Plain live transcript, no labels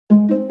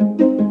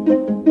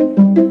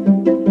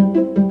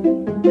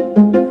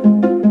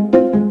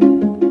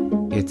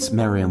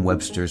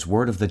Merriam-Webster's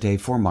Word of the Day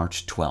for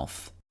March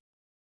 12th.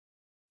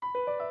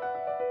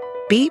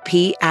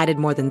 BP added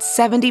more than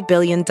 $70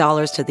 billion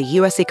to the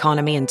U.S.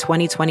 economy in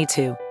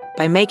 2022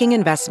 by making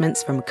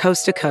investments from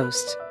coast to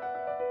coast.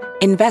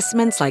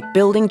 Investments like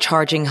building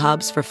charging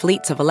hubs for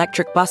fleets of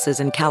electric buses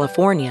in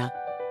California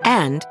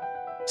and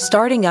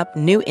starting up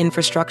new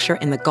infrastructure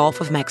in the Gulf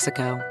of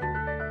Mexico.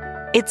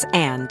 It's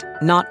and,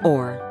 not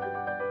or.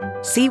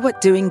 See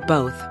what doing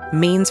both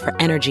means for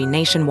energy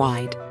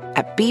nationwide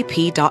at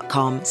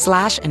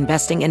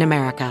bp.com/investing in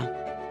America.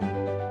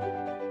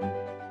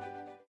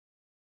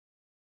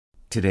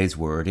 Today's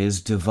word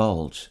is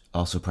divulge,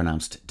 also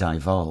pronounced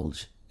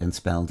divulge, and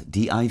spelled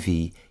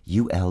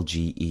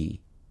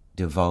D-I-V-U-L-G-E.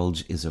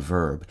 Divulge is a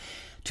verb.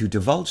 To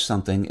divulge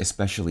something,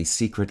 especially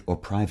secret or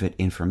private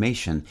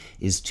information,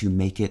 is to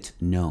make it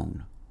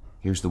known.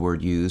 Here's the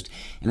word used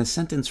in a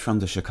sentence from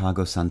the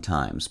Chicago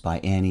Sun-Times by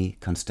Annie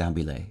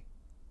Constabile.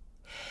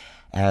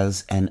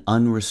 As an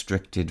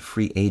unrestricted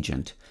free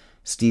agent,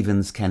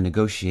 Stevens can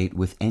negotiate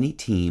with any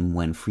team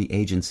when free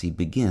agency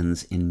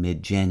begins in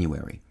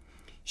mid-January.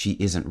 She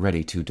isn't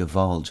ready to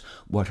divulge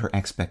what her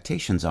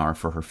expectations are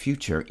for her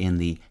future in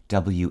the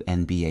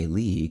WNBA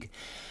league,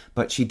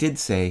 but she did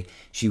say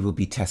she will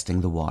be testing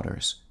the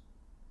waters.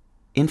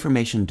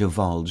 Information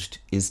divulged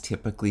is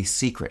typically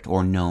secret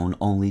or known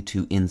only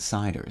to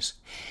insiders,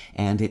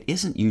 and it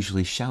isn't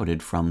usually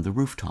shouted from the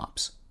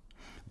rooftops.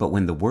 But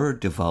when the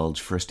word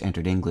divulge first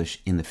entered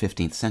English in the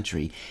 15th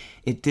century,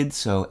 it did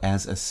so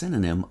as a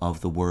synonym of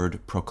the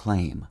word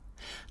proclaim.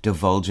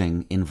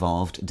 Divulging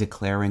involved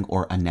declaring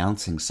or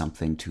announcing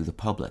something to the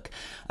public,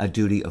 a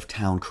duty of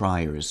town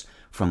criers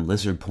from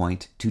Lizard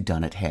Point to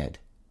Dunnet Head.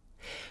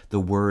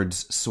 The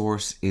word's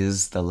source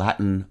is the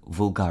Latin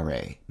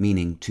vulgare,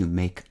 meaning to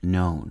make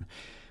known,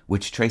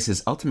 which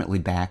traces ultimately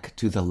back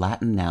to the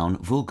Latin noun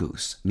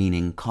vulgus,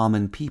 meaning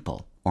common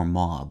people or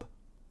mob.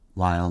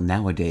 While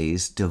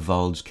nowadays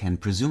divulge can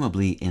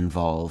presumably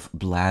involve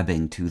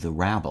blabbing to the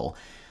rabble,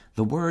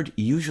 the word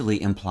usually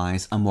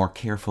implies a more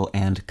careful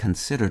and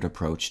considered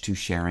approach to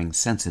sharing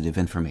sensitive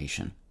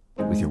information.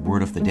 With your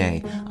Word of the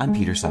Day, I'm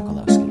Peter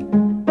Sokolowski.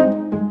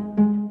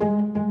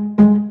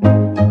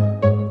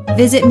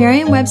 Visit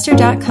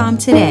Merriam-Webster.com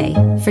today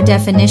for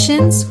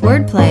definitions,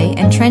 wordplay,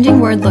 and trending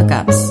word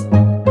lookups.